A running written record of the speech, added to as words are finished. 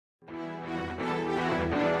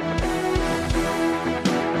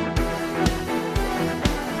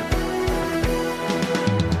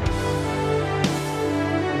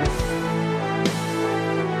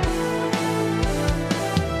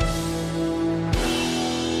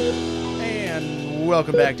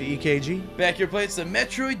Welcome back to EKG. Back here playing some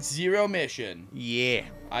Metroid Zero Mission. Yeah.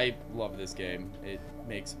 I love this game. It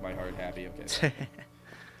makes my heart happy. Okay.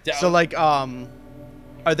 So like, are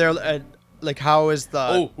there like how is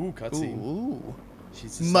the? Ooh, cutscene. Ooh.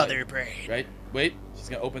 She's just Mother like, brain. Right? Wait. She's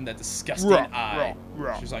gonna open that disgusting eye.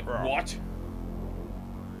 She's like, what?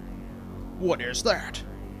 What is that?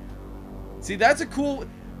 See, that's a cool.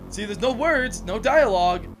 See, there's no words, no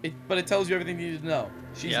dialogue, but it tells you everything you need to know.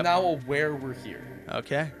 She's now aware we're here.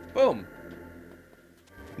 Okay. Boom.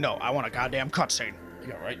 No, I want a goddamn cutscene.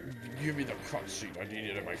 Yeah, right. Give me the cutscene. I need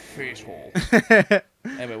it in my face hole.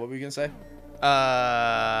 Anyway, what were you gonna say?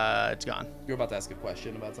 It's gone. You're about to ask a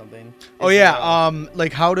question about something. Oh yeah.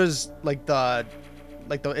 Like how does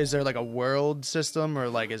is there like a world system or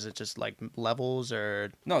like is it just like levels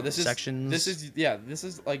or sections? This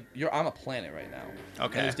is like you're on a planet right now.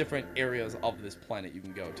 Okay. And there's different areas of this planet you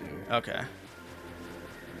can go to. Okay.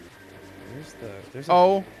 There's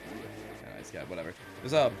oh. Yeah, whatever.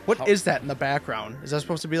 There's a. What is that in the background? Is that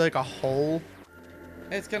supposed to be like a hole?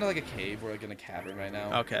 It's kind of like a cave. We're like in a cavern right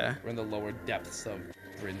now. Okay. We're in the lower depths of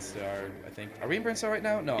Brinstar, I think. Are we in Brinstar right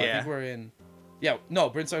now? No, yeah. I think we're in. Yeah, no,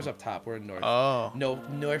 Brinstar's up top. We're in North. Oh. No,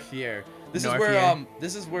 North here. This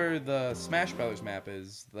is where the Smash Brothers map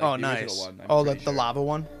is. Like, oh, the nice. Original one, oh, the lava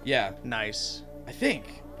one. Yeah. Nice. I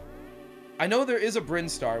think. I know there is a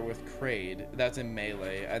Brinstar with Kraid that's in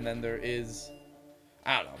Melee, and then there is.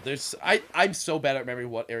 I don't know. There's. I'm so bad at remembering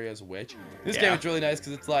what area is which. This game is really nice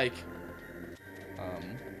because it's like.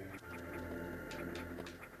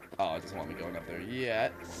 Oh, it doesn't want me going up there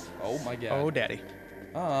yet. Oh my god. Oh, daddy.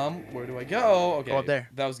 Where do I go? Okay. Go up there.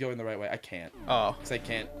 That was going the right way. I can't. Oh. Because I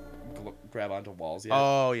can't grab onto walls yet.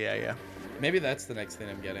 Oh, yeah, yeah. Maybe that's the next thing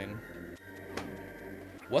I'm getting.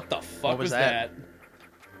 What the fuck was that?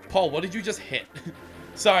 Paul, what did you just hit?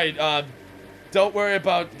 Sorry, don't worry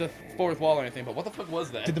about the fourth wall or anything, but what the fuck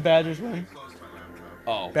was that? Did the Badgers win?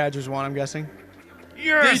 Oh. Badgers won, I'm guessing.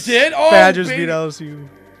 Yes! They did? Oh, Badgers beat LSU.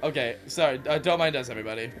 Okay, sorry. Don't mind us,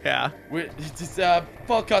 everybody. Yeah. We're just,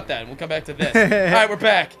 Paul, cut that. We'll come back to this. All right, we're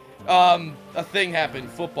back. A thing happened.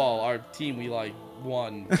 Football. Our team, we like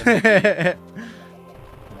won. I can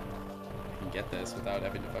get this without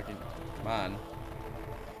having to fucking. Come on.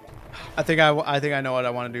 I think I know what I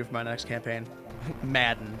want to do for my next campaign.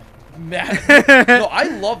 Madden. Madden. No, I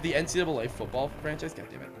love the NCAA football franchise. God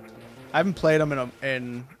damn it. I haven't played them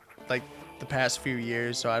in like the past few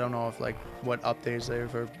years, so I don't know if like what updates they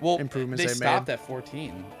for improvements they made. They stopped at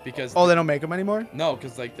 14 because. Oh, they don't make them anymore? No,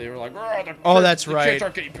 because like they were like, that's right. Kids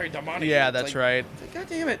aren't getting paid the money. Yeah, that's right. God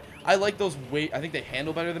damn it! I like those. I think they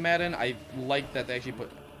handle better than Madden. I like that they actually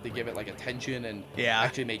they give it like attention and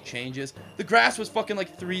actually make changes. The grass was fucking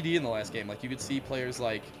like 3D in the last game. Like you could see players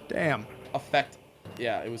like affect.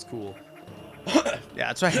 Yeah, it was cool. Yeah,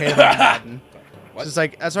 that's what I hate about Madden. It's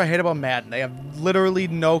like that's what I hate about Madden. They have literally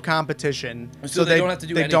no competition, so they don't have to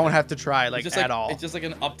do anything. They don't have to try like at all. It's just like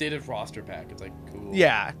an updated roster pack. It's like cool.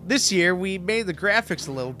 Yeah, this year we made the graphics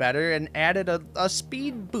a little better and added a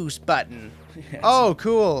speed boost button. Oh,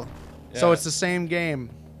 cool. Yeah. So it's the same game.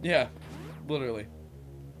 Yeah, literally.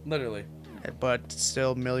 But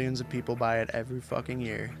still, millions of people buy it every fucking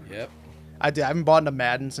year. Yep. I haven't bought into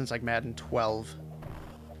Madden since like Madden 12.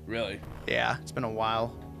 Really? Yeah, it's been a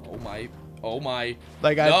while. Oh my.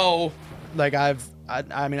 Like no. Like I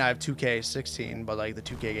mean I have 2K16, but like the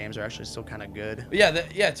 2K games are actually still kind of good. Yeah,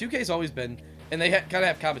 2K's always been, and they kind of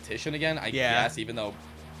have competition again. I guess, even though,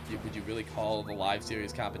 would you really call the live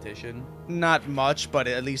series competition? Not much, but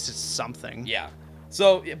at least it's something. Yeah.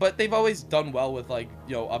 So, but they've always done well with like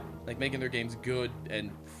like making their games good and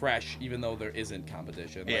fresh, even though there isn't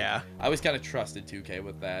competition. Like, yeah. I always kind of trusted 2K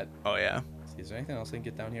with that. Oh yeah. Is there anything else I can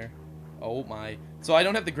get down here? Oh my. So I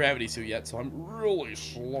don't have the gravity suit yet, so I'm really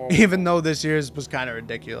slow. Even though this year's was kind of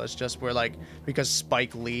ridiculous, just where like, because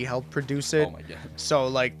Spike Lee helped produce it. Oh my god. So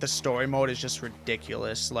like the story mode is just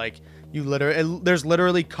ridiculous. Like there's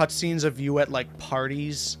literally cutscenes of you at like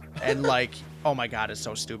parties and like, oh my god, it's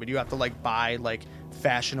so stupid. You have to like buy like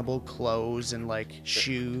fashionable clothes and like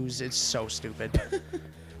shoes. It's so stupid.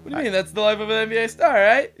 What do you mean? That's the life of an NBA star,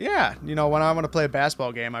 right? Yeah. You know, when I want to play a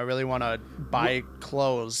basketball game, I really want to buy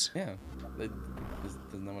clothes. Yeah.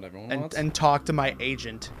 Isn't that what everyone wants? And talk to my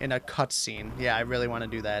agent in a cutscene. Yeah, I really want to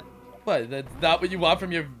do that. What? That's not what you want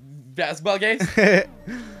from your basketball games?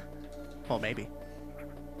 Well, maybe.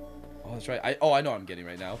 Oh, that's right. I know what I'm getting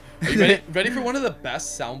right now. Are you ready for one of the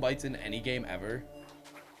best sound bites in any game ever?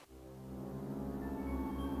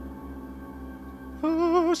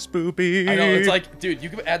 Oh, spoopy. I know, it's like, dude, you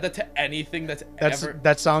can add that to anything ever.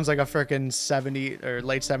 That sounds like a freaking 70s or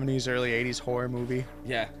late 70s, early 80s horror movie.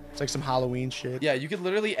 Yeah. It's like some Halloween shit. Yeah, you could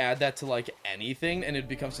literally add that to like anything, and it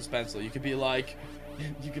becomes suspenseful. You could be like,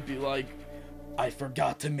 I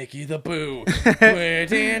forgot to Mickey the Boo.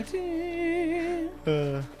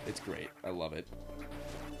 It's great. I love it.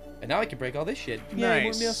 And now I can break all this shit. Yay,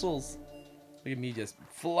 more missiles. Look at me just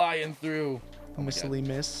flying through. Oh Missily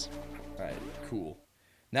miss. Alright, cool.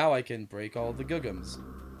 Now I can break all the gugums.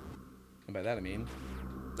 And by that I mean...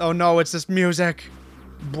 Oh no, it's this music.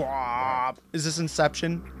 Blah. Is this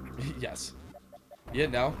Inception? Yes. Yeah,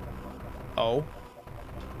 no. Oh.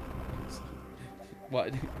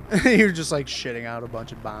 What? You're just like shitting out a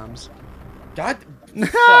bunch of bombs. God.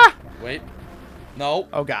 Fuck. Wait. No.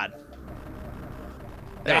 Oh god.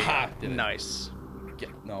 Aha. Nice.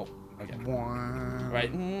 No. Okay. Bwah.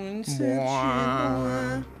 Right.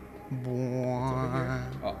 Bwah.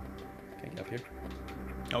 Oh. Can I get up here?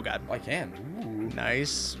 Oh god. Oh, I can. Ooh.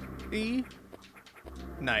 Nice.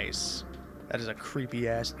 Nice. That is a creepy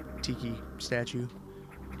ass tiki statue.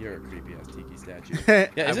 You're a creepy ass tiki statue.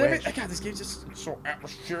 Yeah, isn't it? God, this game's just so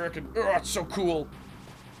atmospheric and it's so cool.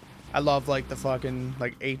 I love like the fucking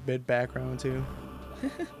like 8-bit background too.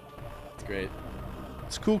 It's great.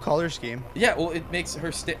 It's a cool color scheme. Yeah, well, it makes her.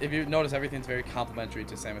 If you notice, everything's very complimentary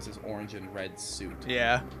to Samus's orange and red suit.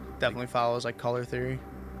 Yeah, definitely follows like color theory.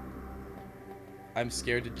 I'm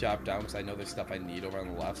scared to drop down because I know there's stuff I need over on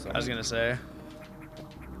the left. So I was gonna say.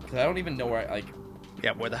 Because I don't even know where I like.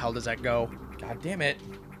 Yeah, where the hell does that go? God damn it.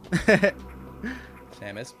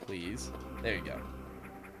 Samus, please. There you go.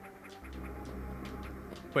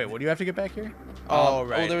 Wait, what do you have to get back here? Oh,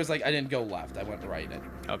 right. Oh, there was like, I didn't go left. I went right.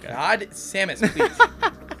 Okay. God, Samus, please.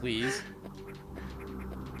 Please.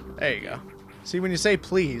 There you go. See, when you say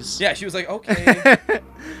please. Yeah, she was like, okay.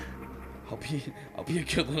 I'll be a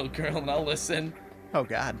good little girl and I'll listen. Oh,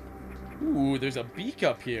 God. Ooh, there's a beak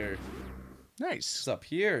up here. Nice. What's up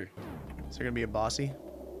here? Is there going to be a bossy?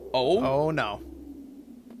 Oh? Oh, no.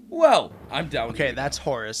 Well, I'm down. Okay, here. that's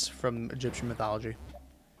Horus from Egyptian mythology.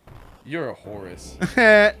 You're a Horus.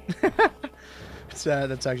 That's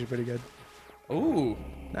actually pretty good. Ooh.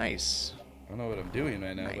 Nice. I don't know what I'm doing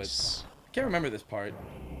right now, Nice. but I can't remember this part.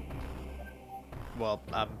 Well,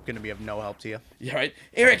 I'm going to be of no help to you. Yeah, right?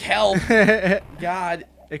 Eric, help! God.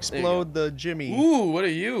 Explode the Jimmy. Ooh, what are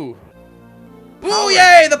you? Power. Ooh,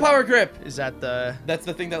 yay! The power grip! Is that the... That's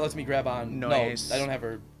the thing that lets me grab on. Nice. No, I don't have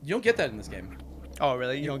her. You don't get that in this game. Oh,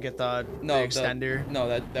 really? You don't get the extender? No,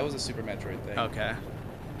 that was a Super Metroid thing. Okay.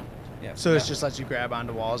 Yeah. So this just lets you grab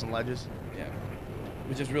onto walls and ledges? Yeah.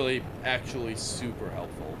 Which is really, actually super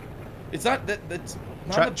helpful. It's not that... That's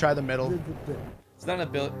not try the middle. It's not an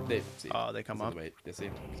ability... Oh, they come up? Wait, you see?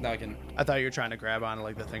 'Cause now I can... I thought you were trying to grab onto,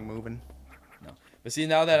 like, the thing moving. No. But see,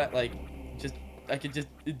 now that, like, I could just...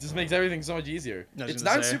 It just makes everything so much easier. It's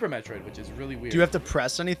not Super Metroid, which is really weird. Do you have to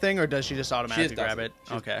press anything, or does she just automatically grab it?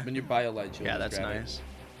 Okay. When you buy a ledge, she'll yeah, that's grab nice.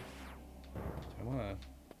 It. I wanna...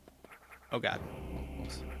 Oh, God.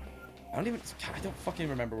 Oops. I don't fucking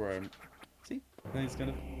remember where I'm... See? Then he's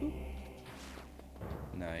gonna... Boop.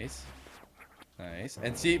 Nice. Nice.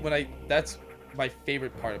 And see, that's my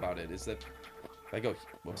favorite part about it, is that if I go...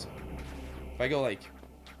 Whoops. If I go, like,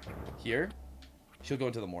 here, she'll go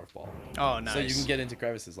into the morph ball. Oh, nice. So you can get into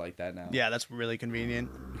crevices like that now. Yeah, that's really convenient.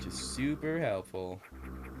 Which is super helpful.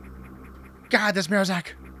 God, this Mirazak.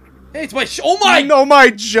 Hey, it's my... Oh, my... No, my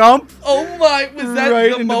jump. Oh, my... Was that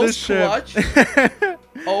right the most clutch?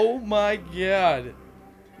 Oh, my God.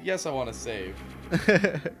 Yes, I want to save.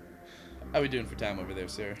 How are we doing for time over there,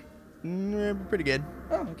 sir? Pretty good.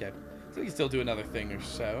 Oh, okay. So we can still do another thing or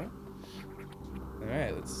so.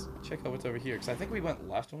 Alright, let's check out what's over here. Because I think we went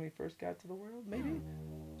left when we first got to the world, maybe?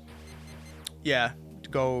 Yeah.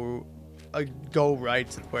 Go right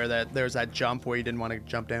to where there's that jump where you didn't want to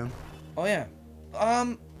jump down. Oh, yeah.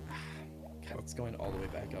 God, it's going all the way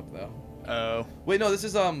back up, though. Oh. Wait, no, this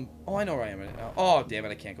is, oh, I know where I am right now. Oh, damn it,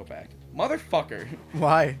 I can't go back. Motherfucker.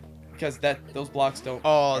 Why? Because those blocks don't...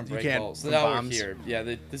 Oh, you can't. So now we're here. Yeah,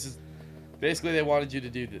 this is... Basically, they wanted you to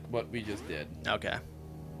do what we just did. Okay.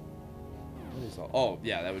 Oh,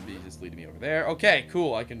 yeah, that would be just leading me over there. Okay,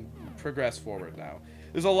 cool. I can progress forward now.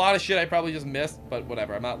 There's a lot of shit I probably just missed, but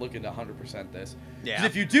whatever. I'm not looking to 100% this. Yeah.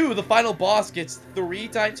 If you do, the final boss gets 3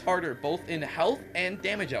 times harder, both in health and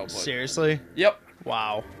damage output. Seriously? Yep.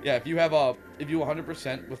 Wow. Yeah, if you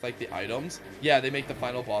 100% with, like, the items, yeah, they make the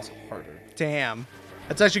final boss harder. Damn.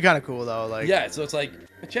 That's actually kind of cool, though. Like. Yeah, so it's, like,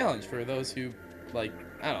 a challenge for those who, like,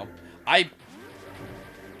 I don't know.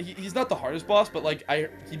 He's not the hardest boss, but like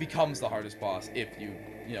he becomes the hardest boss if you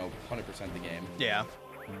 100% the game. Yeah.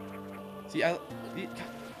 See, God,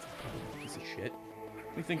 piece of shit.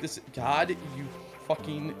 You think this? God, you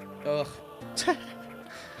fucking ugh.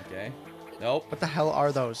 Okay. Nope. What the hell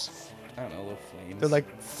are those? I don't know, little flames. They're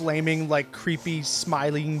like flaming, like creepy,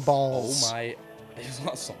 smiling balls. Oh my! I just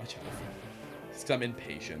lost so much health. It's 'cause I'm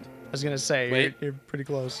impatient. I was gonna say, Wait. you're pretty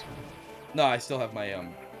close. No, I still have my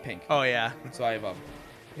pink. Oh yeah. So I have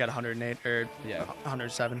You got 108 or yeah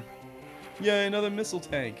 107. Yay, another missile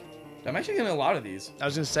tank. I'm actually getting a lot of these. I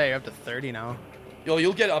was gonna say you're up to 30 now. Yo,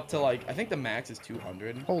 you'll get up to like I think the max is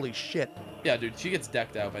 200. Holy shit. Yeah, dude, she gets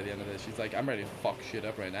decked out by the end of this. She's like, I'm ready to fuck shit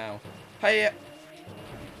up right now. Hi.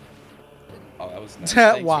 Oh, that was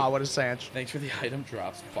nice. Wow, what a sanch. Thanks for the item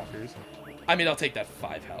drops, fuckers. I mean, I'll take that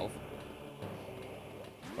 5 health.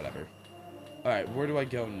 Whatever. All right, where do I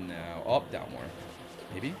go now? Up, down more.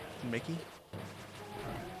 Maybe? Mickey?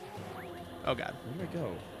 Oh god. Where do I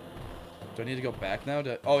go? Do I need to go back now?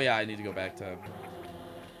 Oh yeah, I need to go back to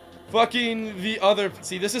fucking the other.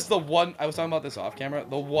 See, this is the one I was talking about this off camera.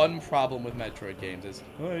 The one problem with Metroid games is,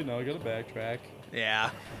 oh, now I gotta backtrack. Yeah.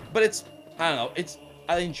 But it's, I don't know. It's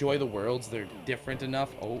I enjoy the worlds. They're different enough.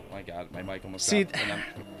 Oh my god, my mic almost dropped. And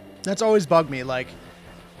that's always bugged me. Like,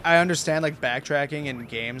 I understand like backtracking in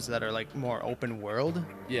games that are like more open world.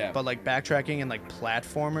 Yeah. But like backtracking in like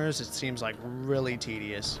platformers, it seems like really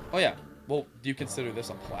tedious. Oh yeah. Well, do you consider this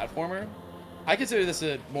a platformer? I consider this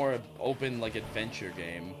a more open, like, adventure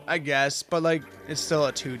game. I guess, but, like, it's still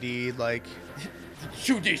a 2D, like...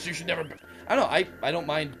 2D, you should never... I don't know, I don't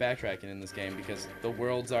mind backtracking in this game because the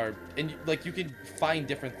worlds are... And, like, you can find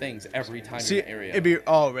different things every time you're in an area. It'd be...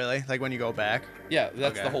 Oh, really? Like, when you go back? Yeah,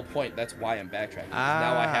 that's the whole point. That's why I'm backtracking.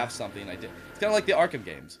 Now I have something I did. It's kind of like the Arkham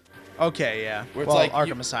games. Okay, yeah. Where it's well, like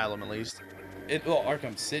Arkham Asylum, at least. Well,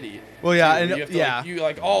 Arkham City. Well, yeah, too, and, you have to, you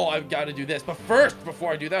like, oh, I've got to do this, but first,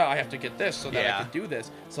 before I do that, I have to get this so that I can do this,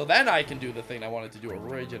 so then I can do the thing I wanted to do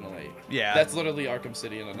originally. Yeah, that's literally Arkham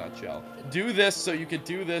City in a nutshell. Do this so you could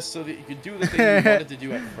do this so that you could do the thing you wanted to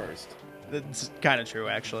do at first. That's kind of true,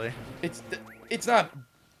 actually. It's not.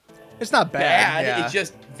 It's not bad. Yeah. It's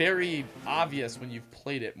just very obvious when you've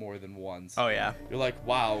played it more than once. Oh yeah. You're like,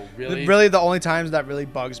 wow, really? Really, the only times that really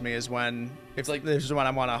bugs me is when it's like this is when I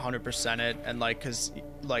want to 100% it, and like, cause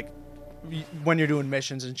like when you're doing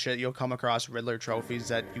missions and shit, you'll come across Riddler trophies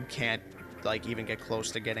that you can't like even get close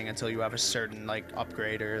to getting until you have a certain like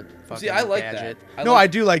upgrade or fucking See, I like gadget. that. I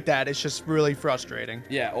do like that. It's just really frustrating.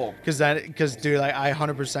 Yeah. Oh. Cause dude, like I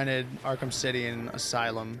 100%ed Arkham City and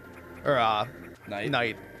Asylum, or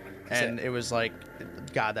Night. And it was like,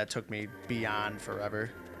 God, that took me beyond forever.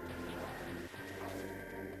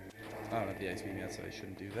 I don't have the ice beam yet, so I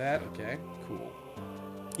shouldn't do that. Okay, cool.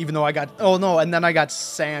 Even though I got, oh no, and then I got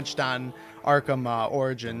sanched on Arkham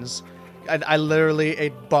Origins. I literally,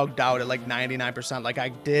 it bugged out at like 99%. Like I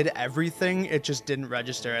did everything, it just didn't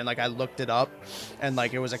register. And like I looked it up, and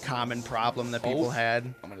like it was a common problem that people had.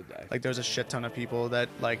 I'm gonna die. Like there's a shit ton of people that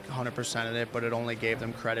like 100%ed it, but it only gave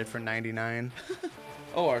them credit for 99.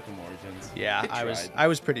 Oh, Arkham Origins. Yeah, I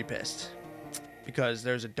was pretty pissed because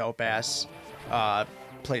there's a dope ass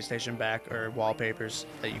PlayStation back or wallpapers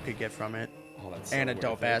that you could get from it. Oh, that's so and a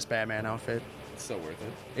dope ass Batman outfit. It's so worth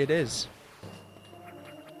it. It is.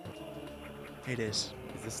 It is.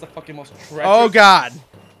 Is this the fucking most treacherous? Oh god.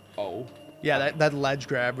 Oh. Yeah, that ledge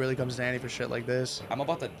grab really comes handy for shit like this. I'm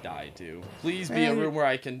about to die too. Please be a room where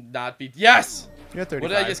I can not be. Yes. You're 35.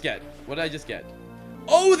 What did I just get? What did I just get?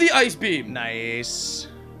 Oh, the ice beam! Nice.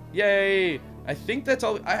 Yay! I think that's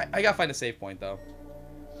all. I gotta find a save point though.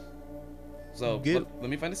 So let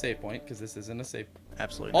me find a save point because this isn't a save.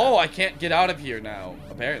 Absolutely. Oh, I can't get out of here now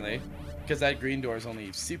apparently because that green door is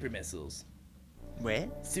only super missiles.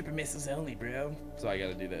 What? Super missiles only, bro. So I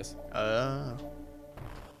gotta do this. Oh,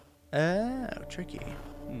 tricky.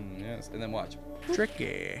 Yes, and then watch.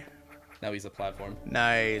 Tricky. Now he's a platform.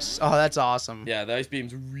 Nice. Oh, that's awesome. Yeah, the ice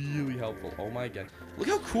beam's really helpful. Oh my god. Look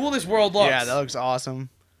how cool this world looks. Yeah, that looks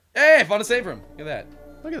awesome. Hey, I found a save room. Look at that.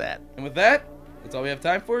 Look at that. And with that, that's all we have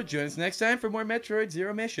time for. Join us next time for more Metroid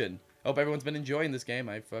Zero Mission. Hope everyone's been enjoying this game.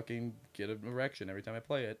 I fucking get an erection every time I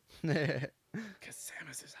play it. Because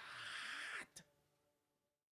Samus is hot.